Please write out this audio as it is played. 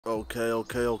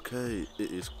Okay.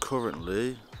 It is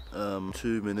currently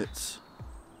 2 minutes.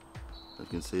 You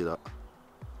can see that.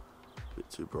 A bit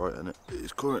too bright, isn't it? It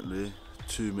is currently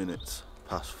 2 minutes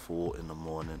past 4 in the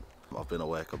morning. I've been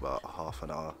awake about half an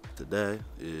hour. Today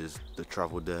is the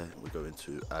travel day. We're going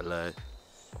to LA.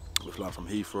 We're flying from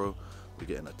Heathrow. We're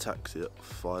getting a taxi at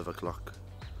 5 o'clock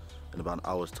in about an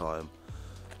hour's time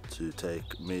to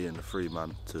take me and the 3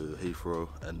 man to Heathrow,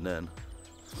 and then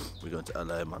we're going to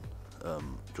LA, man.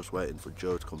 Just waiting for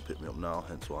Joe to come pick me up now,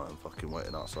 hence why I'm fucking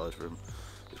waiting outside for him.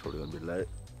 It's probably gonna be late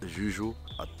as usual.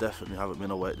 I definitely haven't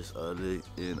been awake this early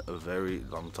in a very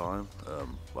long time.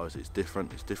 Obviously it's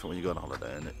different when you go on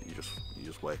holiday, innit? You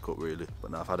just wake up really.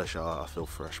 But now I've had a shower, I feel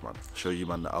fresh, man. I'll show you,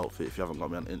 man, the outfit. If you haven't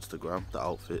got me on Instagram, the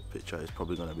outfit picture is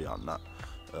probably gonna be on that.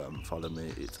 Follow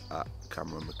me, it's at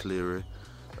Cameron McCleary.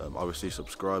 Obviously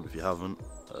subscribe if you haven't.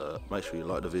 Make sure you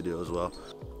like the video as well.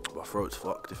 My throat's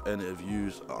fucked. If any of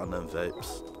yous are on them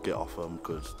vapes, get off them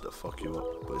because they'll fuck you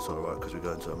up. But it's alright because we're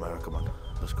going to America, man.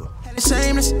 Let's go.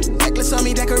 Shameless, necklace on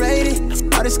me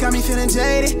decorated. All this got me feeling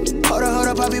jaded. Hold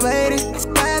up, I'll be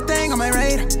waiting. Bad thing on my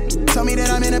radar. Told me that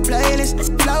I'm in a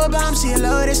playlist. Flower bomb, she a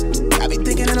lotus. I be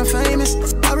thinking that I'm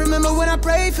famous. I remember when I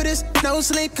prayed for this. No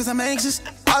sleep cause I'm anxious.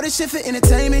 All this shit for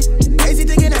entertainment. Crazy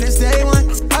thinking that it's day one.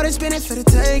 All this business for the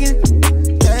taking.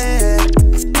 Yeah,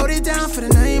 hold it down for the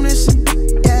nameless.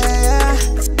 Yeah,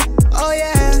 oh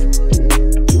yeah.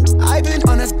 I've been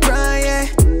on a grind, yeah.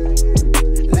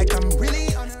 Like I'm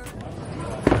really on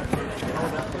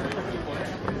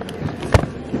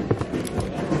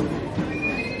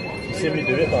You see me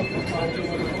do it, man?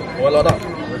 What, like that?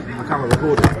 The camera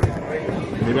recording.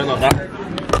 You went like that.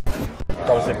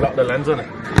 Obviously block the lens on it.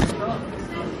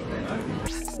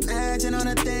 Imagine on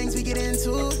the things we get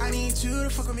into. I need you to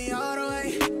fuck with me all the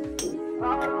way.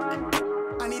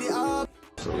 I need it all.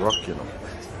 It's a rock, you know.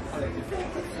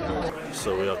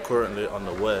 So we are currently on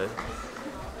the way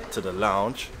to the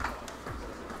lounge.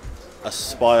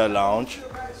 Aspire Lounge.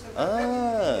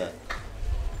 Ah.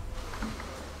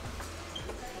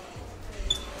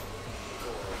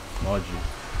 Margie.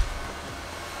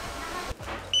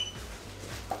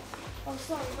 Oh,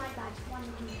 sorry, my bad. One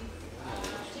minute.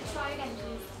 To try again,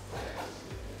 please.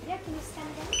 Yeah, can you scan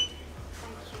again?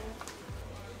 Thank you.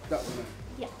 That one.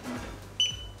 Yeah.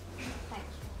 Thank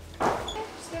you. Okay,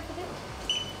 just go for it.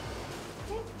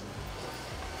 Okay.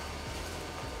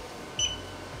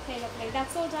 Okay, lovely.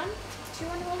 That's all done. Do you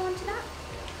want to hold on to that?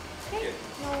 Okay.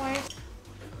 No worries.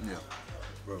 Yeah.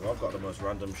 Bro, I've got the most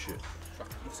random shit.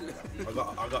 I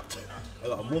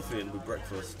got a muffin with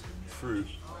breakfast, fruit,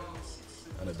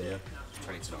 and a beer.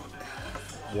 20 to 9.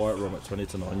 White rum at 20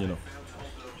 to 9, you know.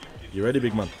 You ready,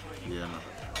 big man? Yeah, man.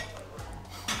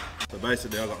 So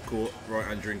basically I got caught right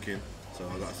hand drinking, so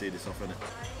I got to see this off, innit?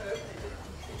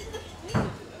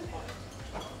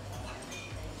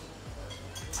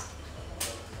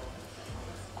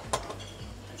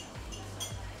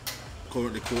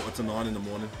 Currently 8:45 in the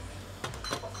morning.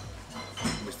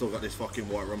 We still got this fucking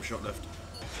white rum shot left.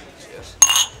 Cheers.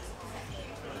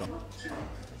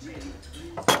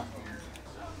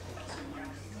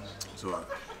 It's alright.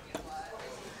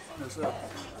 That's not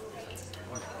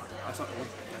the one.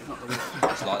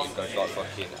 It's like you've got like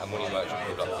fucking a money merchant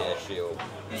with like DSG or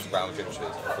brown drinks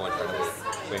with before it's going to be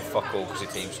doing fuck all because the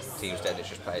team's dead. It's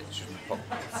just paid. It's just pop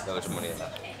loads of money in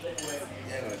that.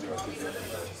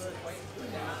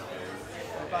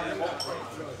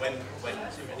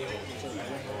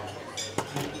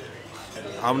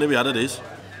 How many we had of these?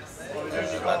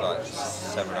 We've had like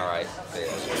 7 or 8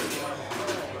 beers.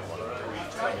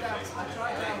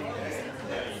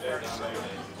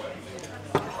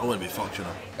 I wouldn't be fucked, you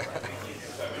know.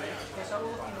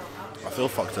 I feel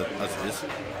fucked up as it is.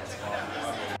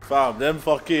 Fam,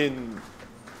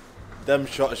 them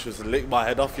shots just licked my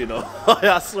head off, you know.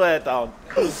 I swear down.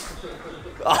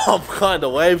 I'm kind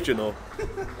of waved, you know.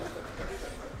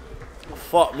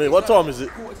 Fuck me, what time is it?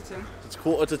 9:45. It's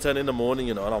 9:45 in the morning,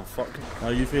 you know, and I'm fucked. How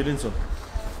are you feeling, son?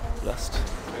 Blessed.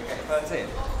 Okay, 13.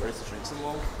 Ready to drink some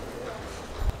more?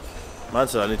 Man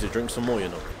said I need to drink some more, you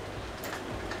know.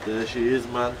 There she is,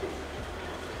 man.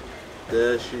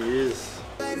 There she is.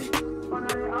 Let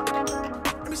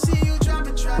me see you drop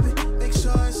it. Make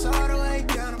sure it's all the way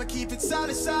down. I'ma keep it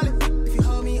solid. If you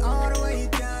hold me all the way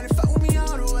down, and fuck with me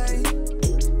all the way.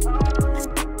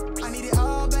 I need it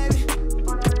all, baby.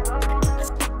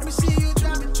 Let me see you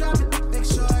drop it. Make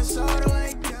sure it's all the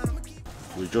way down. I'ma keep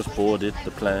We just boarded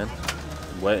the plane.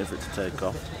 I'm waiting for it to take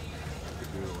off.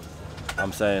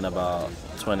 I'm saying about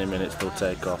 20 minutes till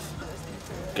take off.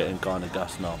 Getting kind of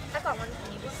gas now. I got one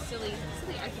from you. Silly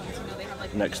iPhones, you know, they have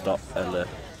like... Next stop, LA.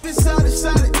 it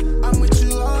solid. I'm with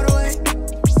you all the way.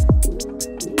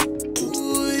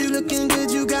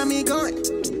 me going.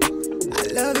 I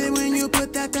love it when you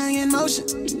put that thing in motion.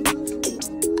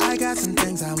 I got some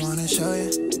things I wanna show you.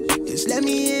 Just let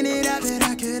me in it, I bet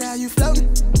I could have you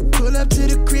floating. Pull up to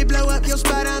the crib, blow up your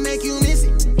spot, I'll make you miss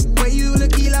it. Where you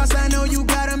looky lost, I know you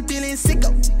got them feeling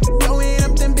sicko. Throwing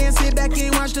up them bands, sit back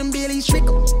and watch them Billies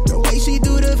trickle. The way she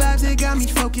do the vibes, it got me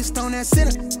focused on that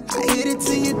center. I hit it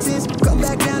to your tits, come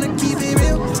back down and keep it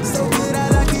real. So good, I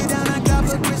lock it down, I got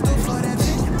a crystal for that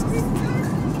thing.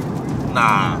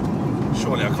 Nah,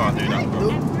 surely I can't do that, bro.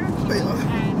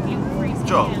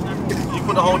 Joe, you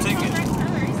put the whole thing in?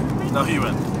 No, you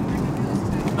went.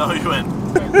 No, you went.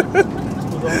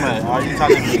 Mate, are you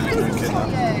telling me you're drinking that?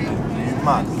 You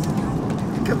mad?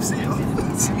 Come see it.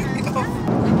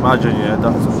 Imagine, yeah,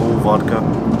 that's all vodka.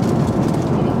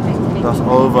 That's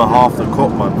over half the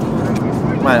cup, man.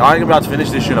 Mate, I ain't gonna be able to finish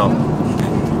this, you know.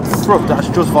 Bro, that's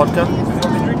just vodka.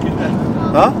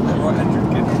 Huh?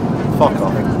 Fuck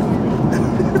off.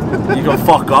 You got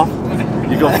fuck off.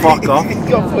 You got fuck off. He's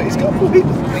got point.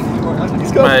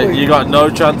 Mate, you got no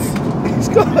chance.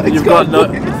 You've got no,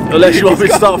 unless you want me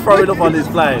to start throwing up on this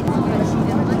plane.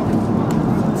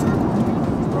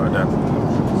 Right then,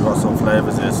 we've got some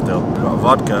flavours here still. We've got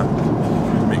vodka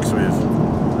mixed with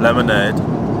lemonade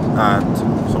and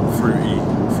some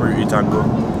fruity tango.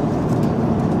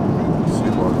 See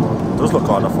what it does look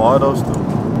kind of fire though still.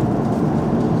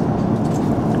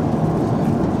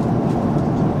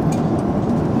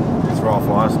 It's raw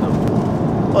fire still.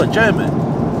 Oh Jamie,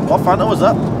 what Fanta was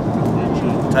that?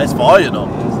 Tastes fire, you know.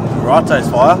 Right, tastes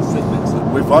fire.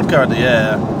 With vodka in the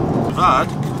air. We've had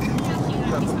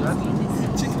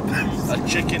a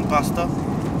chicken pasta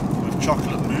with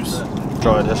chocolate mousse.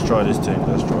 Let's try this thing.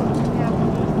 Let's try this thing.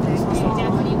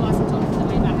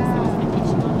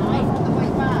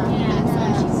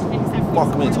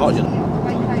 Fuck me, it's hot, you know.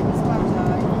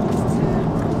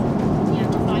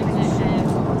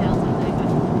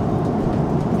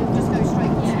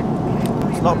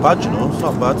 It's not bad, you know. It's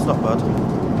not bad. It's not bad.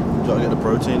 You gotta get the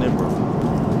protein in, bro.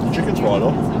 The chicken's right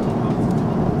though.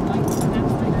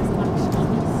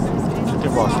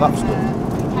 Chicken right slap still.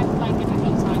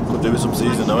 Could do with some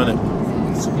seasoning though, innit?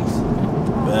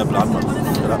 Bare blood, man.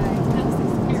 Look at that.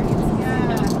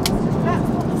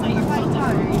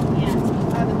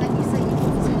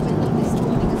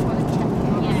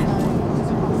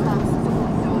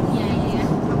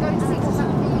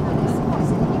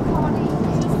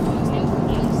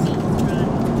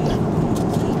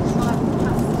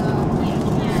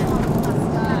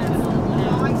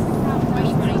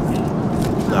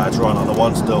 Nah, it's right on the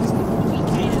one still.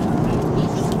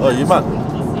 Oh, you man?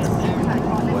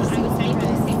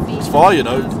 It's fire, you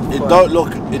know. It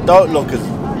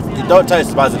don't taste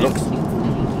as bad as it looks.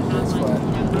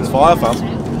 It's fire, fam.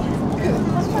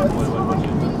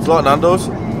 It's like Nando's.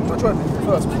 I tried it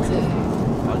first.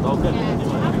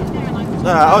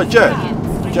 Nah, oh Jay,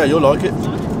 you'll like it.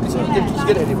 Just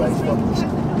get it anyway.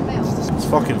 It's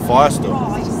fucking fire still.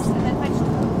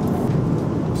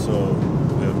 So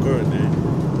we're currently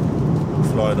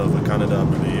flying over Canada, I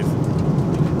believe.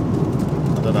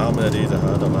 I don't know how many of these I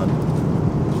had. I've had.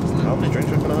 How many drinks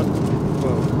have I had?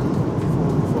 Well,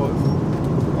 4,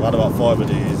 5. I had about 5 of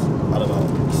these. I had about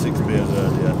 6 beers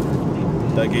earlier.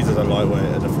 That geezer's a lightweight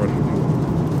at the front.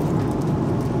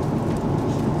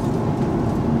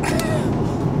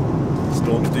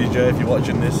 Storms DJ, if you're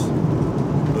watching this,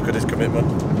 look at this commitment.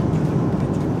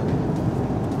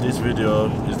 This video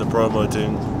is the promo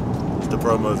thing. It's the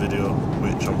promo video,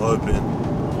 which I'm hoping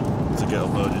to get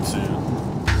uploaded soon.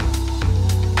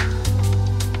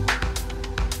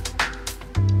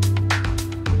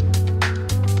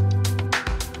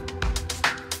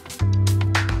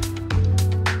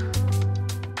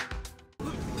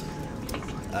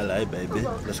 LA, baby,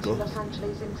 let's go.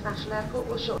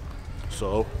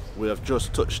 So we have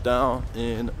just touched down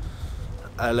in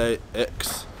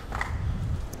LAX.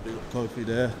 Big up Kofi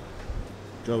there.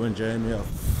 Joe and Jamie are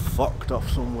fucked off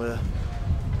somewhere.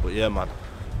 But yeah, man.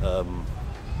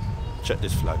 Check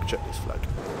this flag.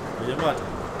 Are you mad?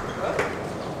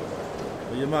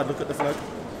 Are you mad? Look at the flag.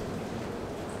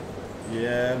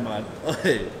 Yeah, man.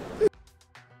 Hey.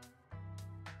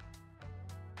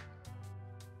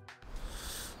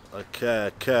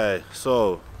 Okay.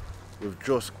 So we've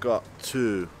just got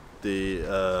to the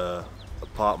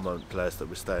apartment place that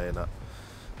we're staying at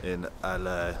in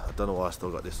LA. I don't know why I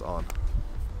still got this on.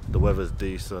 The weather's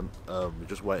decent. We're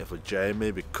just waiting for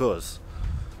Jamie because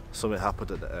something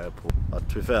happened at the airport.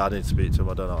 To be fair, I didn't speak to him.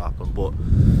 I don't know what happened, but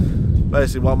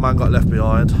basically one man got left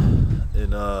behind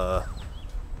in the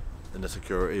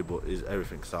security, but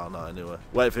everything's sound now anyway.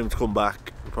 Wait for him to come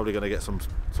back. We're probably gonna get some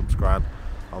scran.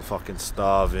 I'm fucking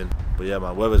starving. But yeah,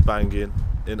 man, weather's banging.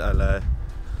 in LA.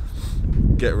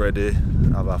 Get ready,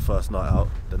 have our first night out.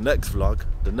 The next vlog,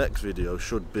 the next video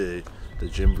should be the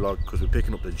gym vlog, because we're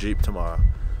picking up the Jeep tomorrow.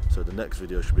 So the next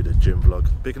video should be the gym vlog.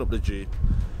 Picking up the Jeep,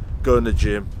 going to the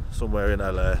gym somewhere in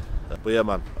LA. But yeah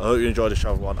man, I hope you enjoyed the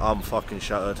travel one. I'm fucking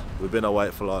shattered. We've been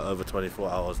awake for like over 24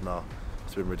 hours now.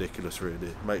 It's been ridiculous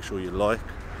really. Make sure you like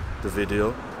the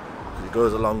video, it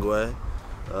goes a long way.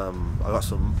 I got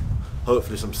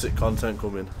hopefully some sick content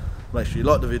coming. Make sure you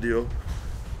like the video,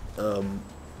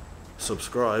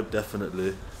 subscribe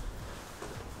definitely,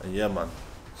 and yeah man,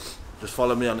 just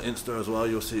follow me on Insta as well.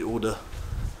 You'll see all the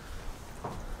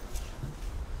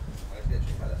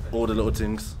little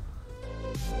things.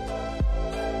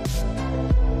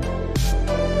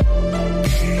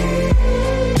 Yeah.